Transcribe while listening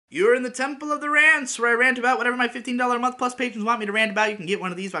You're in the Temple of the Rants, where I rant about whatever my $15 a month plus patrons want me to rant about. You can get one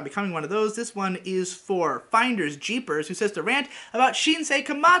of these by becoming one of those. This one is for Finders Jeepers, who says to rant about Shinsei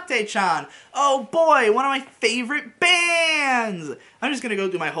Kamattechan. Oh boy, one of my favorite bands! I'm just gonna go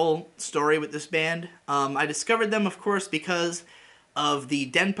through my whole story with this band. I discovered them, of course, because of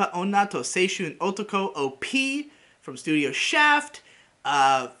the Denpa Onna to Seishun Otoko OP from Studio Shaft.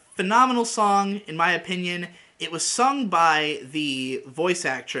 Phenomenal song, in my opinion. It was sung by the voice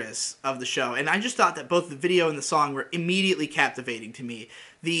actress of the show, and I just thought that both the video and the song were immediately captivating to me.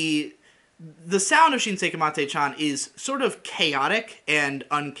 The sound of Shinsei Kamattechan is sort of chaotic and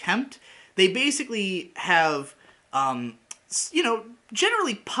unkempt. They basically have,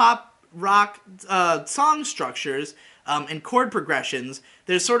 generally pop rock song structures and chord progressions.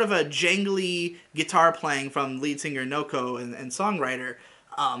 There's sort of a jangly guitar playing from lead singer Noko and songwriter.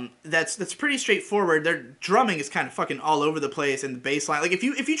 That's pretty straightforward. Their drumming is kind of fucking all over the place, and the bass line. Like, if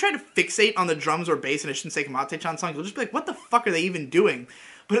you try to fixate on the drums or bass in a Shinsei Kamattechan song, you'll just be like, what the fuck are they even doing?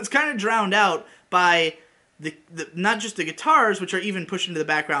 But it's kind of drowned out by the not just the guitars, which are even pushed into the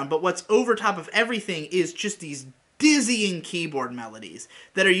background, but what's over top of everything is just these dizzying keyboard melodies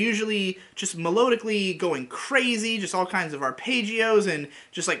that are usually just melodically going crazy, just all kinds of arpeggios and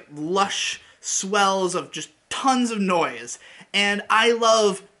just like lush swells of just tons of noise. And I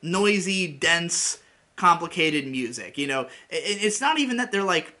love noisy, dense, complicated music. You know, it's not even that they're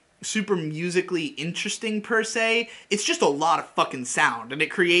like super musically interesting per se. It's just a lot of fucking sound, and it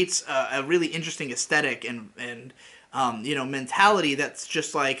creates a really interesting aesthetic and mentality that's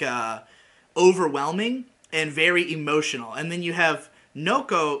just like overwhelming and very emotional. And then you have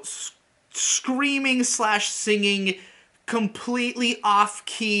Noko screaming / singing completely off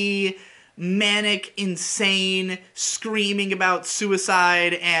key, manic, insane, screaming about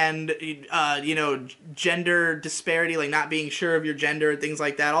suicide and gender disparity, like not being sure of your gender and things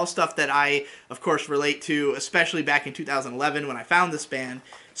like that. All stuff that I, of course, relate to, especially back in 2011 when I found this band.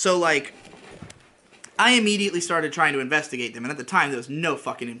 So, like, I immediately started trying to investigate them, and at the time there was no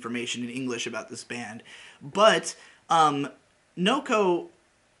fucking information in English about this band. But Noko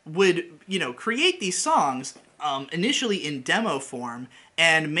would, create these songs initially in demo form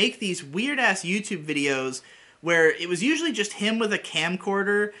and make these weird-ass YouTube videos where it was usually just him with a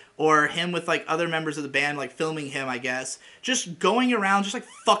camcorder or him with, like, other members of the band, like, filming him, I guess, just going around, just, like,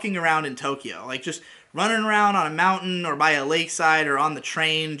 fucking around in Tokyo. Like, just running around on a mountain or by a lakeside or on the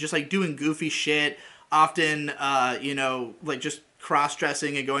train, just, like, doing goofy shit, often, just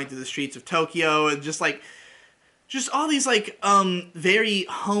cross-dressing and going through the streets of Tokyo and just, like, just all these, like, very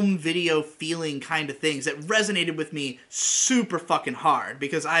home video feeling kind of things that resonated with me super fucking hard,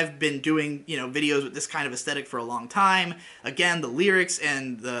 because I've been doing, videos with this kind of aesthetic for a long time. Again, the lyrics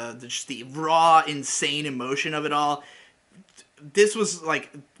and just the raw, insane emotion of it all. This was,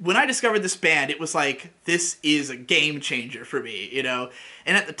 like, when I discovered this band, it was like, this is a game changer for me, And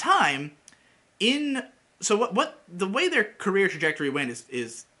at the time, the way their career trajectory went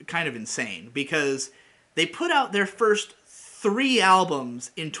is kind of insane, because they put out their first 3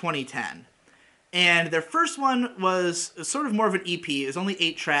 albums in 2010. And their first one was sort of more of an EP. It was only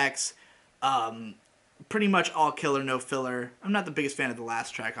 8 tracks. Pretty much all killer, no filler. I'm not the biggest fan of the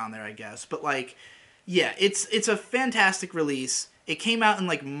last track on there, I guess. But, like, yeah, it's a fantastic release. It came out in,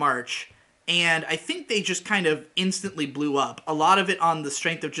 like, March. And I think they just kind of instantly blew up. A lot of it on the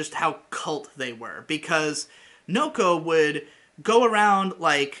strength of just how cult they were. Because Noko would go around,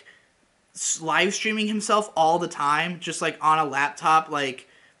 like, live streaming himself all the time, just like on a laptop, like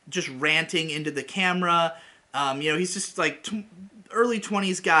just ranting into the camera. He's just like early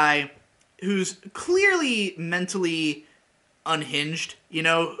 20s guy who's clearly mentally unhinged.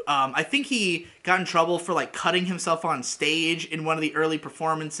 I think he got in trouble for like cutting himself on stage in one of the early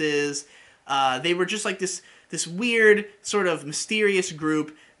performances. They were just like this weird sort of mysterious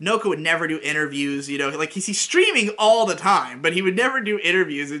group. Noko would never do interviews, like he's streaming all the time, but he would never do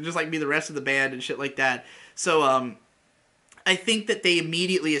interviews and just like be the rest of the band and shit like that. So I think that they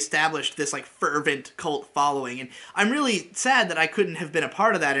immediately established this like fervent cult following, and I'm really sad that I couldn't have been a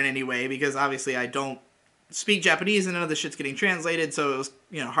part of that in any way, because obviously I don't speak Japanese and none of the shit's getting translated, so it was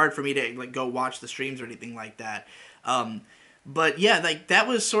hard for me to like go watch the streams or anything like that. But yeah, like that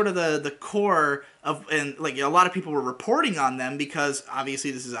was sort of the core of, and like a lot of people were reporting on them because obviously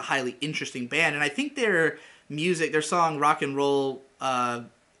this is a highly interesting band, and I think their music, their song "Rock and Roll,"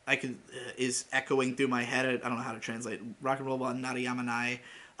 is echoing through my head. I don't know how to translate "Rock and Roll" by Narayamanai,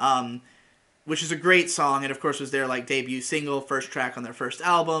 which is a great song, and of course was their like debut single, first track on their first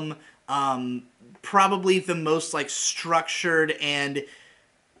album. Probably the most like structured and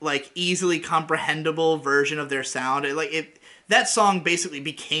like easily comprehensible version of their sound. that song basically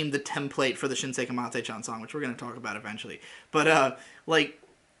became the template for the Shinsei Kamattechan song, which we're going to talk about eventually. But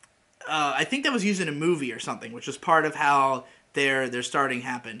I think that was used in a movie or something, which was part of how their starting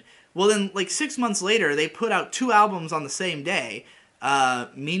happened. Well, then, like 6 months later, they put out 2 albums on the same day,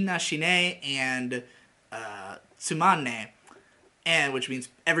 Minna Shine and Tsumanne, and which means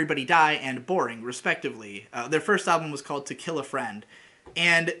Everybody Die and Boring, respectively. Their first album was called To Kill a Friend.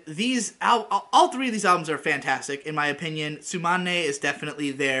 And all 3 of these albums are fantastic, in my opinion. Tsumanne is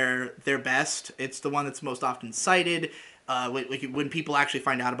definitely their best. It's the one that's most often cited. When people actually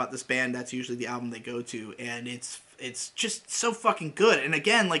find out about this band, that's usually the album they go to, and it's just so fucking good. And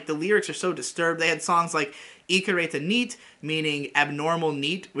again, like, the lyrics are so disturbed. They had songs like Ikareta Neat, meaning abnormal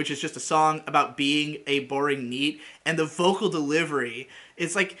neat, which is just a song about being a boring neat, and the vocal delivery,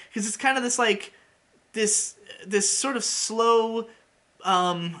 it's like, because it's kind of this like this sort of slow,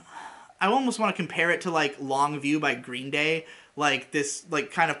 I almost want to compare it to like Long View by Green Day, like this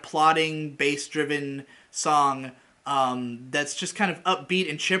like kind of plodding bass driven song that's just kind of upbeat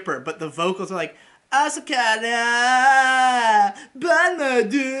and chipper, but the vocals are like Asakana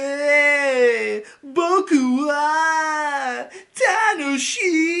Banade Boku wa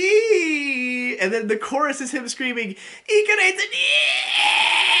Tanoshi, and then the chorus is him screaming Ikareta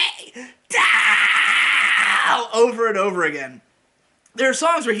ni Tao over and over again. There are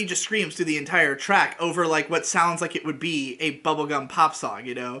songs where he just screams through the entire track over like what sounds like it would be a bubblegum pop song,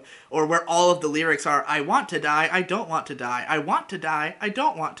 you know? Or where all of the lyrics are, I want to die, I don't want to die, I want to die, I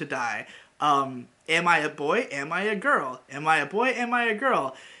don't want to die. Am I a boy? Am I a girl? Am I a boy? Am I a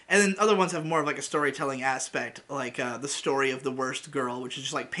girl? And then other ones have more of like a storytelling aspect, like the story of the worst girl, which is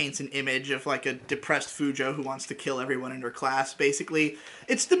just like paints an image of like a depressed Fujo who wants to kill everyone in her class, basically.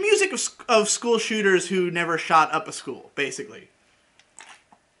 It's the music of school shooters who never shot up a school, basically.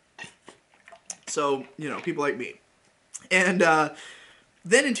 So, you know, people like me. And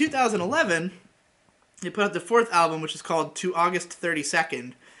then in 2011, they put out the 4th album, which is called To August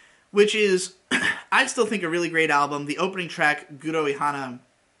 32nd, which is, I still think, a really great album. The opening track, Guro Ihana,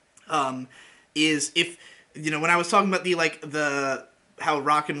 is, if, you know, when I was talking about how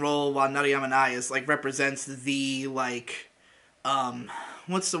rock and roll wa Narayama Nai is, like, represents the, like,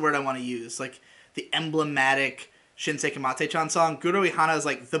 what's the word I want to use? Like, the emblematic Shinsei Kamattechan song, Guro Ihana is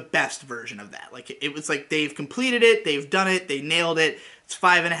like the best version of that. Like, it was like they've completed it, they've done it, they nailed it. It's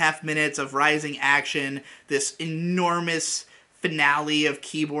 5.5 minutes of rising action, this enormous finale of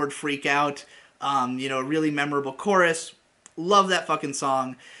keyboard freakout, you know, a really memorable chorus. Love that fucking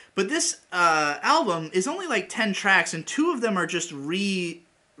song. But this album is only like 10 tracks, and 2 of them are just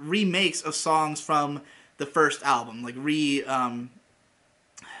remakes of songs from the first album, like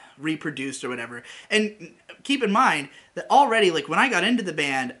reproduced or whatever. And keep in mind that already, like, when I got into the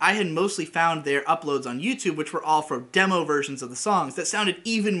band, I had mostly found their uploads on YouTube, which were all for demo versions of the songs that sounded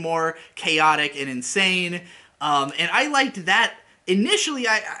even more chaotic and insane. And I liked that. Initially,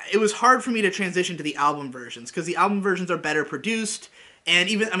 it was hard for me to transition to the album versions, because the album versions are better produced, and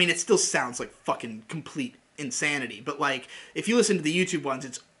even, I mean, it still sounds like fucking complete insanity, but, like, if you listen to the YouTube ones,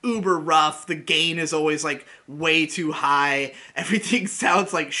 it's uber rough, the gain is always, like, way too high, everything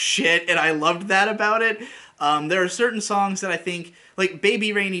sounds like shit, and I loved that about it. There are certain songs that I think, like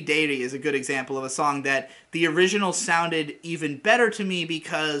Baby Rainy Day is a good example of a song that the original sounded even better to me,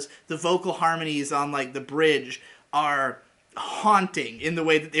 because the vocal harmonies on, like, the bridge are haunting in the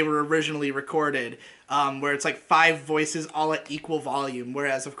way that they were originally recorded, where it's like 5 voices all at equal volume,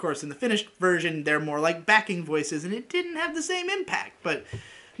 whereas, of course, in the finished version, they're more like backing voices, and it didn't have the same impact. But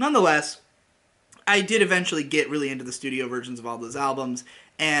nonetheless, I did eventually get really into the studio versions of all those albums,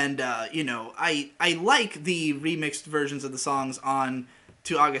 and, you know, I like the remixed versions of the songs on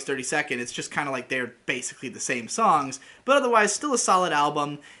To August 32nd. It's just kind of like they're basically the same songs, but otherwise still a solid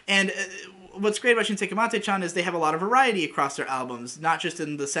album. And what's great about Shinsei Kamattechan is they have a lot of variety across their albums, not just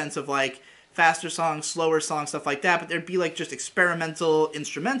in the sense of, like, faster songs, slower songs, stuff like that, but there'd be, like, just experimental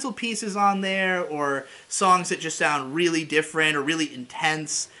instrumental pieces on there, or songs that just sound really different or really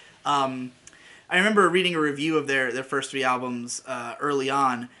intense. I remember reading a review of their first 3 albums early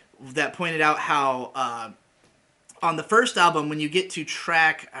on that pointed out how on the first album, when you get to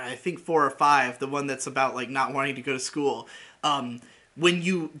track, I think 4 or 5, the one that's about, like, not wanting to go to school, when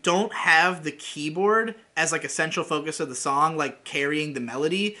you don't have the keyboard as, like, a central focus of the song, like, carrying the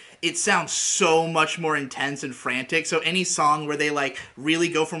melody, it sounds so much more intense and frantic. So any song where they, like, really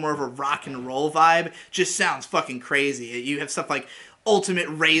go for more of a rock and roll vibe just sounds fucking crazy. You have stuff like Ultimate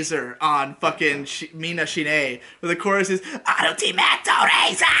Razor on fucking Minna Shine, where the chorus is Ultimate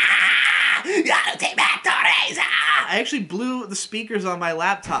Razor! Ultimate I actually blew the speakers on my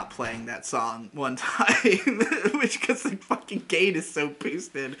laptop playing that song one time, which because the fucking gain is so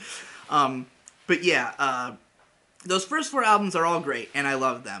boosted. But yeah, those first 4 albums are all great, and I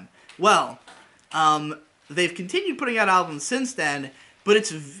love them. Well, they've continued putting out albums since then, but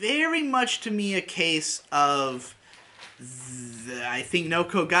it's very much to me a case of I think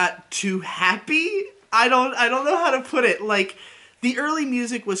Noko got too happy. I don't know how to put it. Like, the early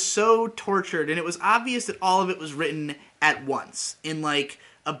music was so tortured, and it was obvious that all of it was written at once. In, like,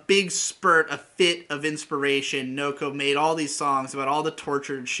 a big spurt, a fit of inspiration, Noko made all these songs about all the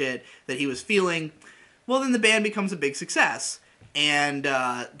tortured shit that he was feeling. Well, then the band becomes a big success, and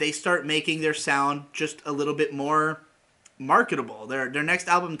they start making their sound just a little bit more marketable. Their next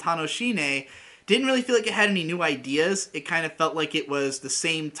album, Tanoshine, didn't really feel like it had any new ideas. It kind of felt like it was the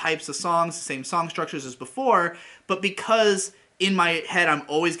same types of songs, the same song structures as before, but because in my head I'm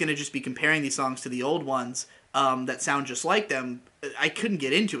always going to just be comparing these songs to the old ones that sound just like them, I couldn't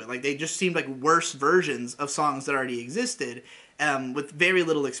get into it. Like, they just seemed like worse versions of songs that already existed, with very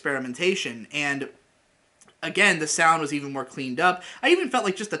little experimentation. And again, the sound was even more cleaned up. I even felt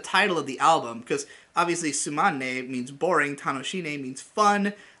like just the title of the album, because obviously Sumane means boring, Tanoshine means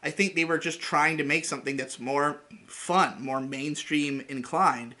fun. I think they were just trying to make something that's more fun, more mainstream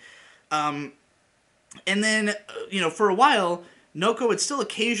inclined. And then, for a while, Noko would still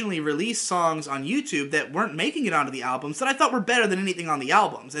occasionally release songs on YouTube that weren't making it onto the albums that I thought were better than anything on the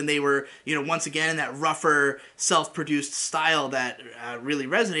albums. And they were, once again, in that rougher, self-produced style that really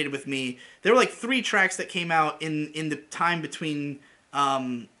resonated with me. There were like 3 tracks that came out in the time between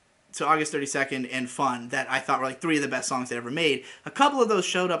August 32nd and Fun that I thought were like 3 of the best songs they ever made. A couple of those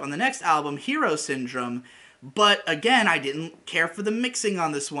showed up on the next album, Hero Syndrome. But again, I didn't care for the mixing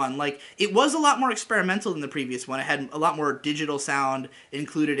on this one. Like, it was a lot more experimental than the previous one. It had a lot more digital sound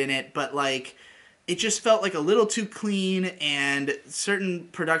included in it, but like, it just felt like a little too clean, and certain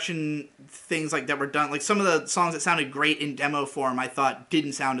production things like that were done. Like, some of the songs that sounded great in demo form, I thought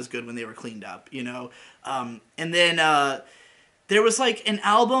didn't sound as good when they were cleaned up, And then there was like an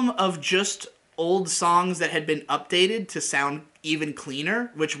album of just old songs that had been updated to sound even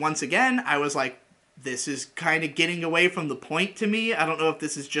cleaner, which once again, I was like, this is kind of getting away from the point to me. I don't know if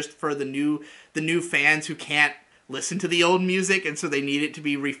this is just for the new fans who can't listen to the old music, and so they need it to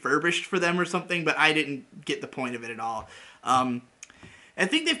be refurbished for them or something, but I didn't get the point of it at all. I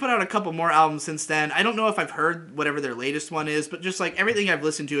think they've put out a couple more albums since then. I don't know if I've heard whatever their latest one is, but just like everything I've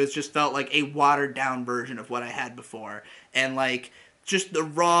listened to has just felt like a watered down version of what I had before. And like, just the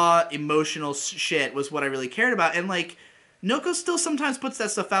raw emotional shit was what I really cared about. And like, Noko still sometimes puts that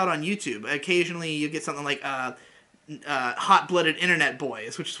stuff out on YouTube. Occasionally you get something like Hot-Blooded Internet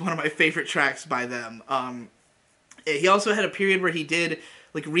Boys, which is one of my favorite tracks by them. He also had a period where he did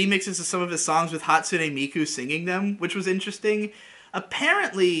like remixes of some of his songs with Hatsune Miku singing them, which was interesting.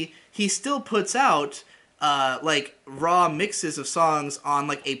 Apparently, he still puts out like raw mixes of songs on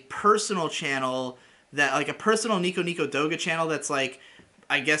like a personal channel, that like a personal Nico Nico Doga channel that's like,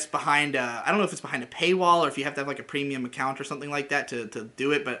 I guess behind, I don't know if it's behind a paywall or if you have to have like a premium account or something like that to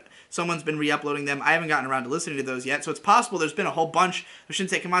do it, but someone's been re-uploading them. I haven't gotten around to listening to those yet, so it's possible there's been a whole bunch of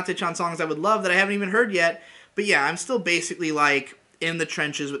Shinsei Kamattechan songs I would love that I haven't even heard yet. But yeah, I'm still basically like in the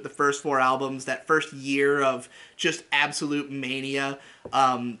trenches with the first 4 albums. That first year of just absolute mania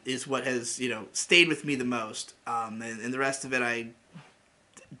is what has, stayed with me the most. And the rest of it I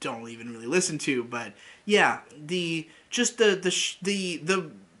don't even really listen to, but yeah, the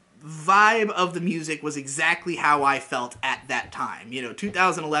vibe of the music was exactly how I felt at that time.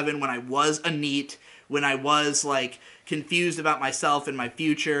 2011, when I was a NEET, when I was like confused about myself and my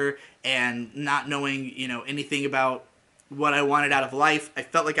future and not knowing, anything about what I wanted out of life. I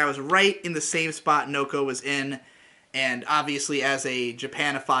felt like I was right in the same spot Noko was in, and obviously as a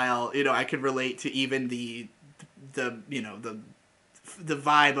Japanophile, I could relate to even the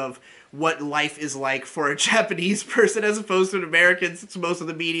vibe of what life is like for a Japanese person as opposed to an American, since most of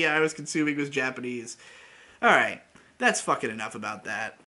the media I was consuming was Japanese. Alright, that's fucking enough about that.